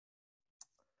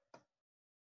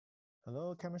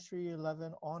Hello, Chemistry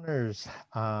 11 honors.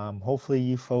 Hopefully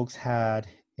you folks had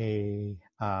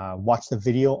watched the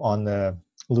video on the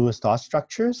Lewis dot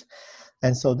structures.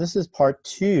 And so this is part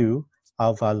 2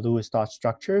 of Lewis dot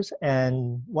structures.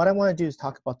 And what I want to do is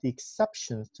talk about the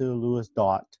exceptions to the Lewis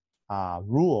dot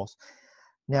rules.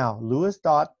 Now, Lewis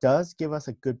dot does give us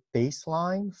a good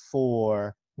baseline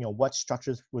for what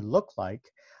structures would look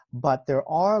like, but there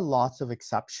are lots of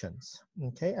exceptions.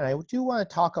 Okay, and I do want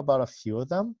to talk about a few of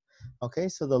them. Okay,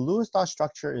 so the Lewis dot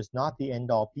structure is not the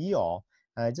end-all be-all,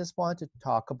 and I just wanted to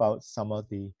talk about some of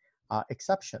the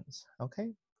exceptions.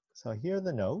 Okay, so here are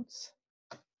the notes.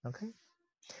 Okay,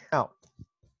 now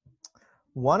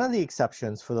one of the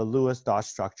exceptions for the Lewis dot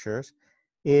structures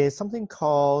is something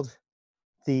called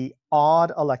the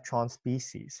odd electron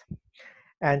species.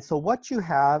 And so what you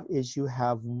have is you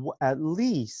have at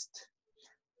least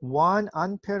one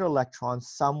unpaired electron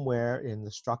somewhere in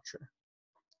the structure.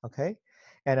 Okay,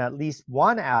 and at least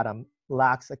one atom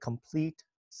lacks a complete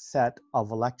set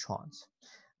of electrons.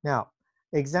 Now,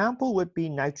 example would be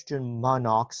nitrogen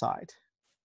monoxide.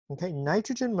 Okay,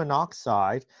 nitrogen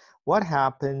monoxide, what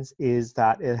happens is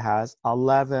that it has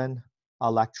 11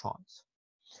 electrons.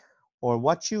 Or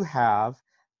what you have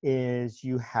is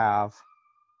you have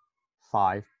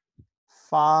five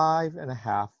and a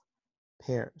half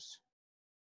pairs.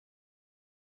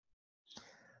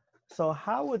 So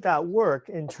how would that work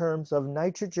in terms of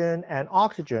nitrogen and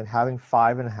oxygen having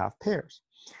 5.5 pairs?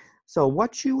 So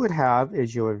what you would have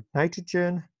is your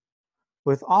nitrogen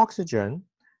with oxygen.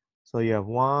 So you have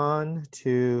 1,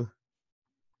 2,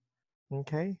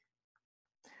 okay?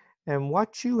 And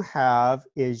what you have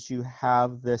is you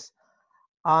have this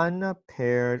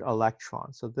unpaired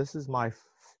electron. So this is my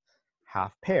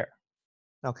half pair,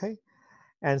 okay?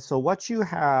 And so what you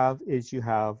have is you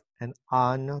have an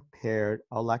unpaired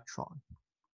electron.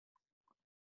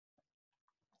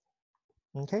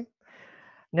 Okay?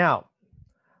 Now,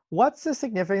 what's the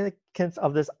significance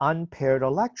of this unpaired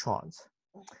electrons?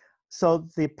 So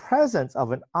the presence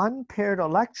of an unpaired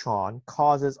electron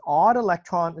causes odd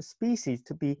electron species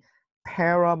to be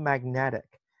paramagnetic.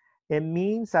 It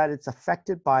means that it's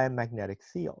affected by a magnetic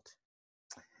field.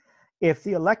 If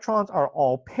the electrons are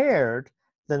all paired,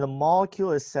 then the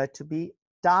molecule is said to be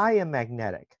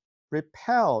diamagnetic,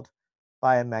 repelled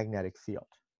by a magnetic field.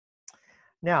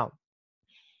 Now,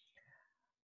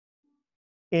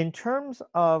 in terms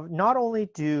of not only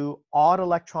do odd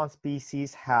electron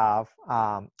species are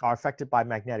affected by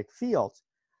magnetic fields,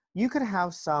 you could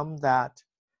have some that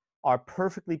are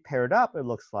perfectly paired up, it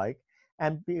looks like,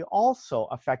 and be also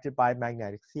affected by a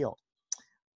magnetic field.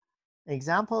 An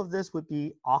example of this would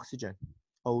be oxygen,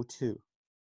 O2.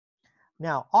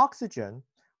 Now, oxygen,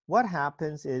 what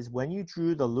happens is when you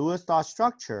drew the Lewis dot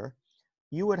structure,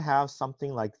 you would have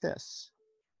something like this.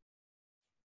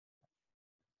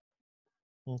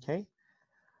 Okay,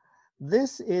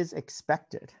 this is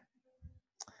expected.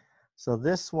 So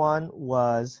this one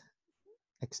was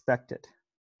expected.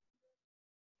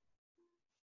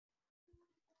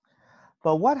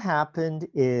 But what happened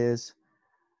is,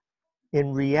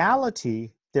 in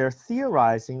reality, they're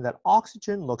theorizing that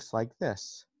oxygen looks like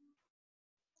this.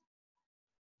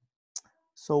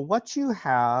 So what you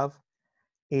have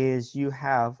is you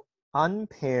have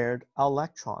unpaired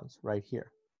electrons right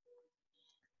here.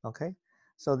 Okay,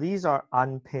 so these are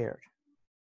unpaired.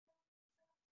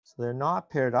 So they're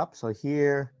not paired up. So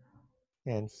here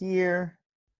and here,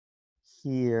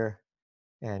 here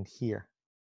and here.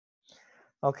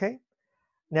 Okay,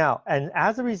 now, and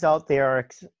as a result,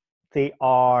 they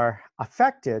are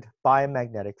affected by a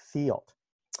magnetic field.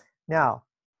 Now,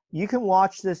 you can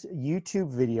watch this YouTube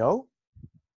video,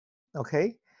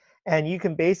 okay, and you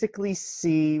can basically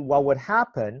see what would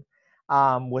happen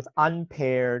with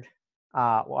unpaired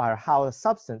or how a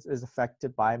substance is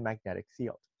affected by a magnetic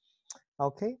field.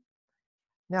 Okay,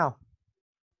 now,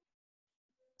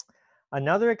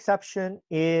 another exception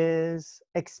is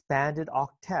expanded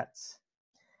octets.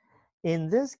 In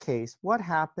this case, what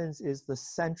happens is the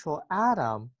central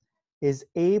atom is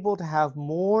able to have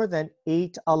more than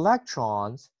 8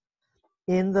 electrons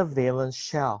in the valence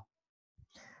shell.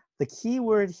 The key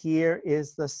word here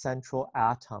is the central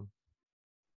atom.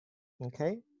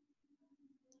 Okay?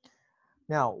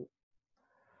 Now,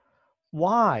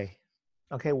 why?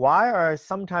 Okay, why are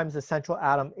sometimes the central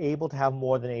atom able to have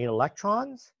more than 8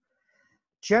 electrons?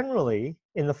 Generally,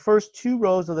 in the first 2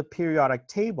 rows of the periodic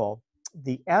table,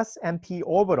 the s and p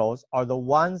orbitals are the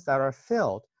ones that are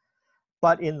filled.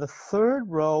 But in the 3rd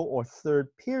row or 3rd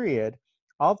period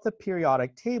of the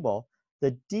periodic table,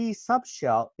 the d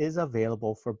subshell is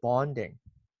available for bonding.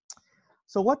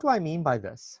 So what do I mean by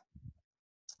this?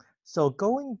 So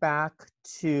going back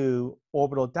to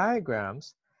orbital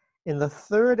diagrams, in the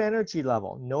third energy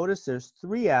level, notice there's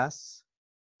 3s,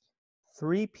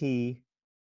 3p,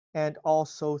 and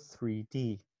also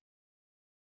 3d.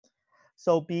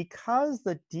 So because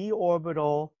the d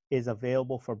orbital is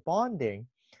available for bonding,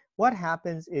 what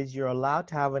happens is you're allowed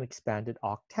to have an expanded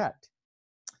octet.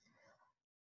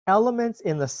 Elements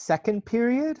in the second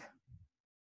period,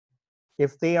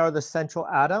 if they are the central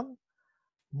atom,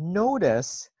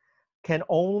 notice can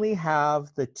only have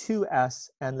the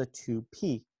 2s and the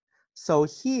 2p. So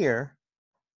here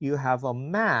you have a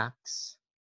max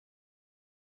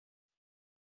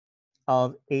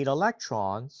of 8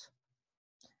 electrons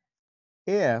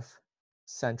if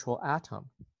central atom.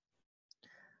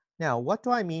 Now, what do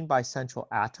I mean by central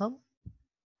atom?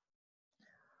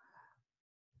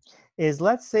 Is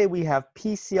let's say we have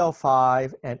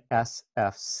PCl5 and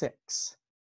SF6.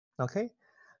 Okay,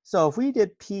 so if we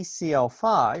did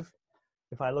PCl5,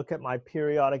 if I look at my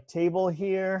periodic table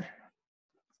here,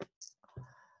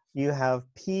 you have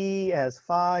P as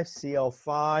 5,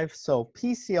 Cl5. So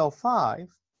PCl5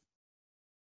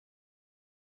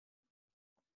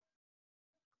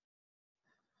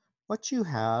 what you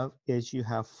have is you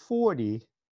have 40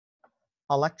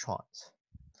 electrons.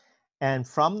 And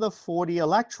from the 40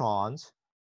 electrons,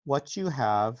 what you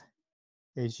have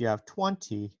is you have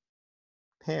 20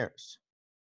 pairs.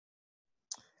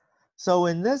 So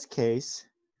in this case,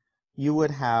 you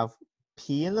would have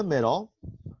P in the middle,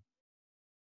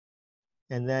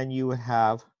 and then you would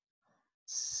have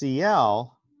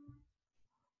Cl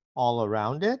all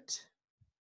around it.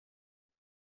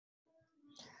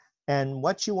 And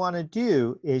what you want to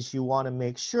do is you want to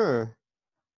make sure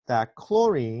that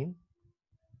chlorine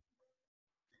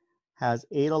has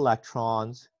 8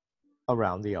 electrons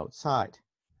around the outside.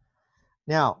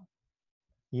 Now,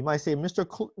 you might say,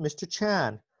 Mr.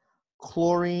 Chan,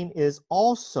 chlorine is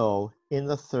also in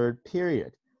the third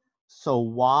period. So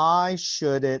why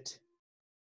should it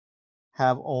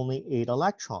have only 8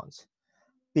 electrons?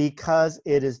 Because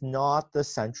it is not the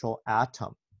central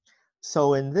atom.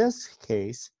 So in this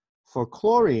case, for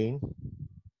chlorine,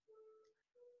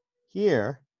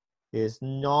 here is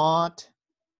not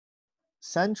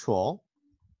central.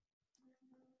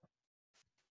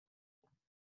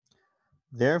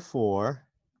 Therefore,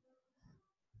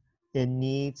 it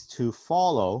needs to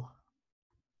follow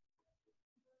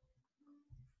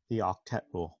the octet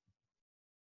rule.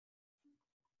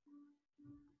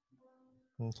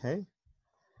 Okay.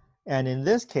 And in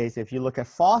this case, if you look at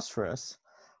phosphorus,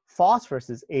 phosphorus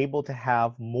is able to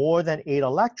have more than 8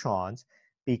 electrons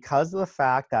because of the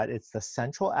fact that it's the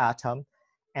central atom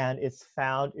and it's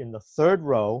found in the third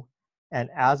row, and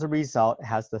as a result, it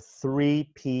has the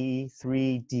 3p,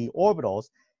 3d orbitals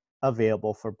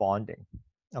available for bonding.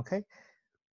 Okay?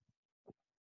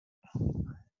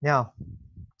 Now,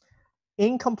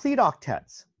 incomplete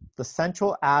octets, the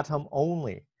central atom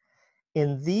only.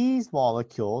 In these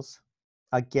molecules,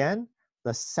 again,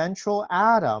 the central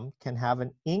atom can have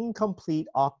an incomplete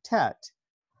octet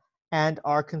and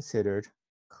are considered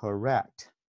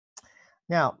correct.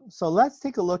 Now, so let's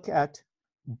take a look at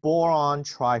boron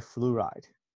trifluoride.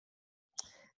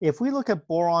 If we look at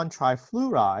boron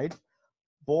trifluoride,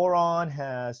 boron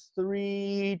has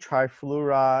 3,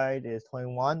 trifluoride is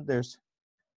 21. There's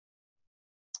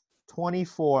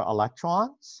 24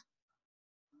 electrons.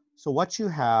 So what you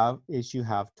have is you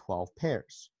have 12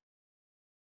 pairs.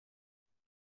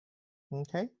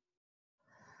 Okay?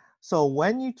 So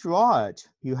when you draw it,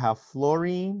 you have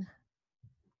fluorine,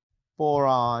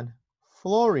 boron,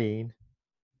 fluorine,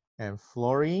 and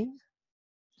fluorine.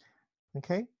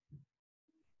 Okay?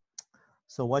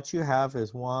 So what you have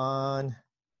is 1,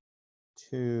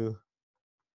 2,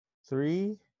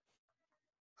 3,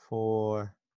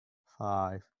 4,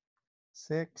 5,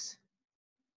 6,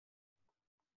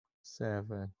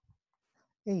 7,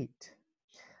 8.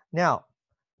 Now,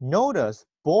 notice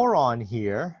boron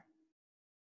here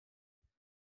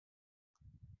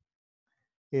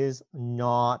is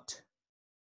not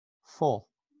full.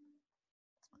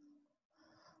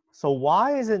 So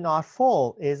why is it not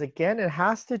full? Is again, it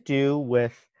has to do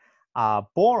with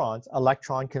boron's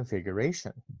electron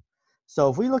configuration. So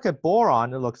if we look at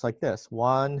boron, it looks like this: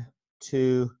 1,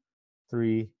 2,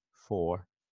 3, 4,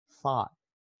 5.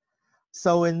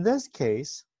 So in this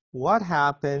case, what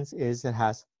happens is it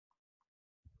has,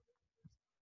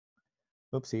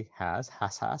 oopsie,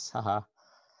 haha.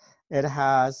 It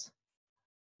has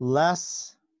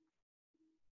less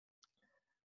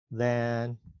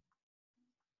than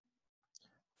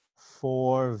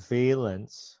 4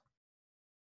 valence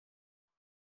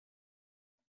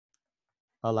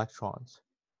electrons.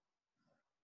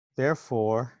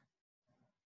 Therefore,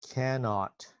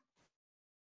 cannot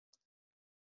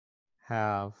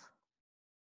have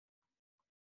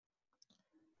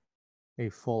a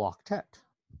full octet.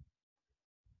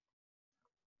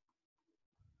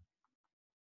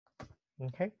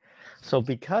 Okay, so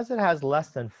because it has less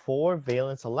than 4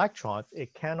 valence electrons,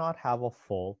 it cannot have a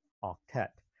full octet.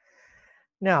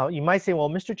 Now, you might say, well,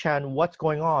 Mr. Chan, what's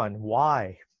going on?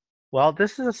 Why? Well,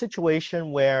 this is a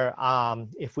situation where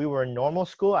if we were in normal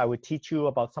school, I would teach you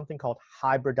about something called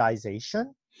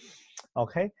hybridization.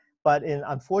 Okay, but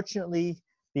unfortunately,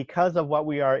 because of what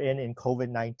we are in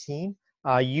COVID-19,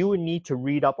 you would need to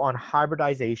read up on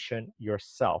hybridization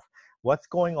yourself. What's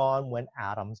going on when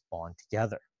atoms bond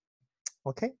together?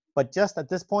 Okay, but just at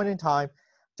this point in time,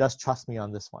 just trust me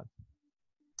on this one.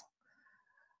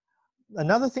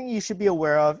 Another thing you should be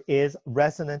aware of is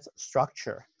resonance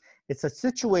structure. It's a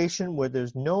situation where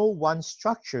there's no one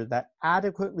structure that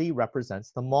adequately represents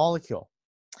the molecule.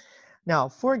 Now,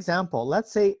 for example,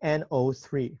 let's say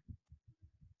NO3.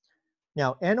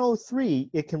 Now,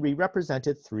 NO3, it can be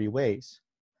represented 3 ways.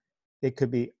 It could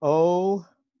be O,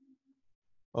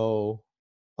 O,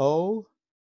 O,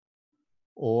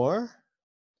 or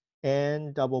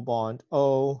N double bond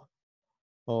O,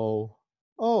 O,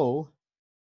 O,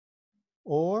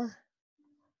 or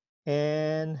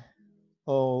N,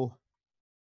 O,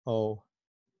 O,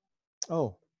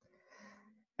 O.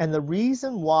 And the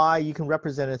reason why you can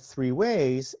represent it 3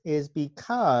 ways is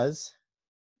because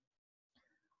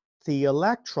the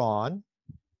electron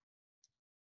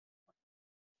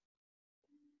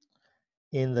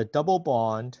in the double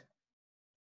bond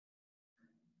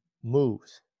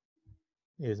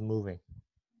is moving.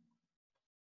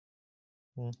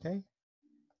 Okay.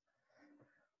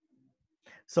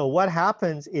 So what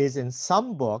happens is in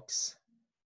some books,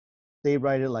 they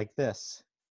write it like this.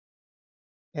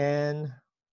 N,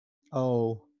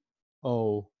 O,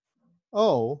 O,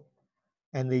 O,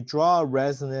 and they draw a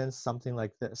resonance something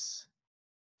like this.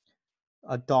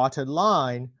 A dotted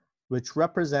line which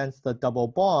represents the double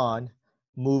bond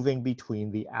moving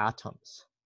between the atoms.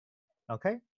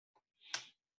 Okay?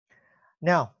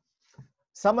 Now,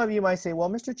 some of you might say, well,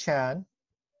 Mr. Chan,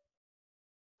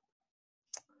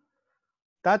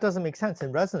 that doesn't make sense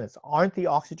in resonance. Aren't the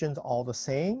oxygens all the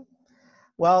same?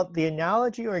 Well, the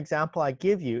analogy or example I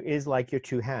give you is like your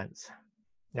 2 hands.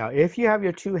 Now, if you have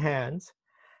your 2 hands,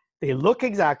 they look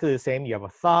exactly the same. You have a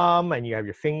thumb and you have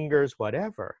your fingers,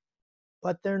 whatever.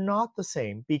 But they're not the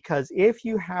same, because if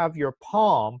you have your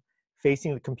palm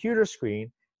facing the computer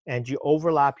screen and you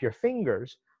overlap your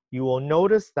fingers, you will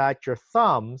notice that your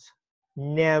thumbs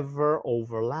never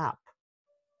overlap.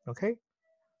 Okay?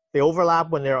 They overlap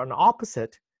when they're on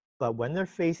opposite, but when they're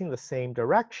facing the same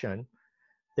direction,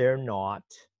 they're not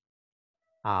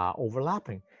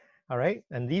overlapping. All right?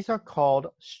 And these are called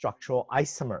structural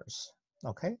isomers.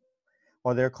 Okay?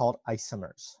 Or they're called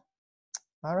isomers.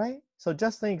 All right? So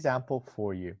just an example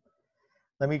for you.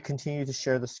 Let me continue to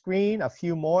share the screen, a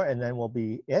few more, and then will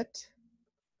be it.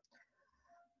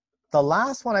 The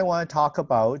last one I want to talk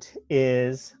about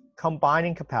is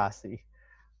combining capacity.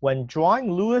 When drawing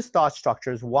Lewis dot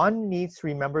structures, one needs to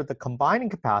remember the combining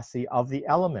capacity of the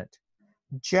element.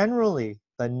 Generally,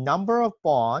 the number of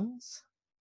bonds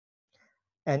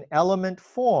an element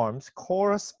forms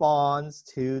corresponds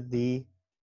to the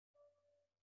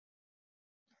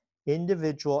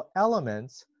individual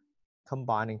elements'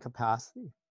 combining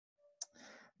capacity.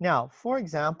 Now, for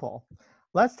example,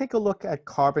 let's take a look at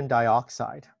carbon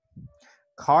dioxide.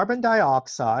 Carbon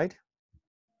dioxide,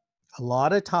 a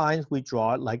lot of times we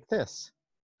draw it like this.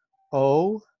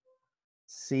 O,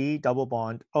 C double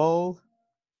bond O,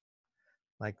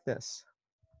 like this.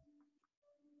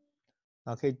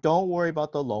 Okay, don't worry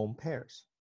about the lone pairs.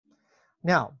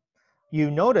 Now, you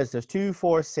notice there's 2,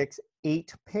 4, 6,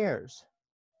 8 pairs.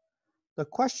 The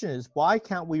question is, why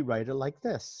can't we write it like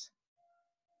this?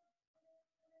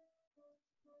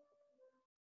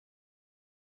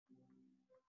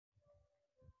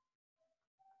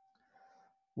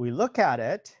 We look at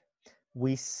it,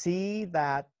 we see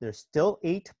that there's still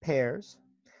 8 pairs,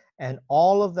 and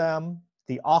all of them,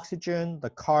 the oxygen, the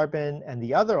carbon, and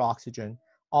the other oxygen,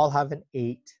 all have an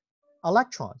 8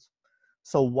 electrons.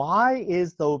 So why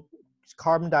is the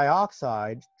carbon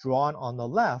dioxide drawn on the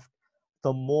left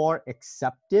the more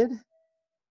accepted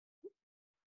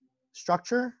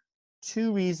structure?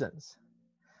 2 reasons.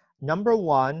 Number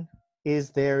 1 is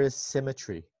there is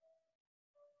symmetry.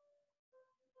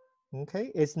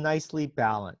 Okay, it's nicely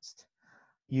balanced.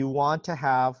 You want to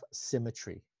have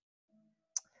symmetry.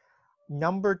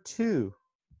 Number 2,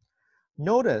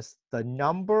 notice the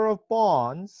number of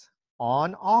bonds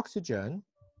on oxygen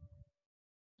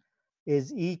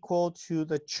is equal to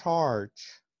the charge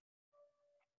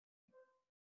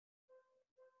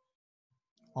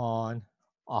on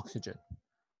oxygen.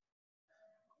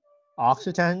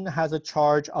 Oxygen has a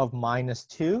charge of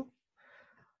 -2.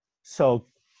 So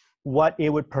what it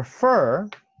would prefer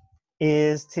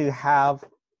is to have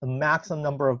a maximum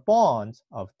number of bonds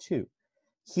of 2.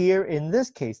 Here in this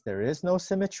case, there is no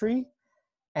symmetry.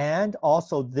 And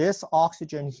also this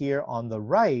oxygen here on the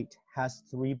right has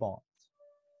 3 bonds.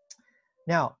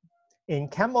 Now, in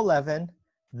Chem 11,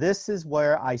 this is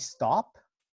where I stop,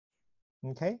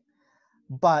 okay?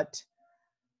 But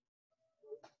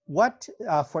what,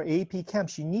 for AP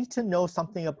Chems, you need to know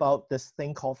something about this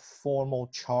thing called formal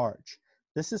charge.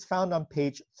 This is found on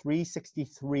page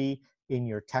 363 in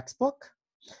your textbook,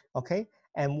 okay?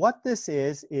 And what this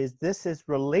is this is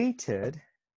related,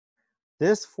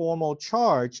 this formal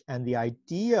charge and the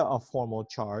idea of formal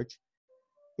charge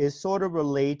is sort of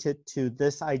related to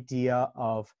this idea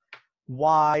of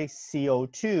why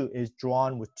CO2 is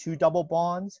drawn with 2 double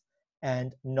bonds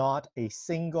and not a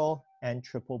single and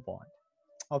triple bond.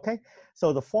 Okay,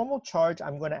 so the formal charge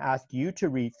I'm going to ask you to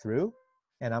read through,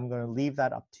 and I'm going to leave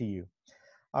that up to you.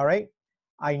 All right,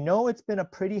 I know it's been a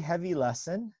pretty heavy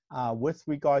lesson with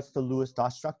regards to Lewis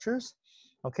dot structures,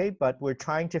 okay, but we're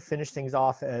trying to finish things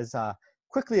off as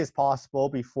quickly as possible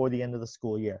before the end of the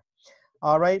school year.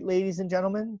 All right, ladies and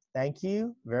gentlemen, thank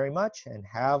you very much and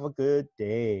have a good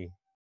day.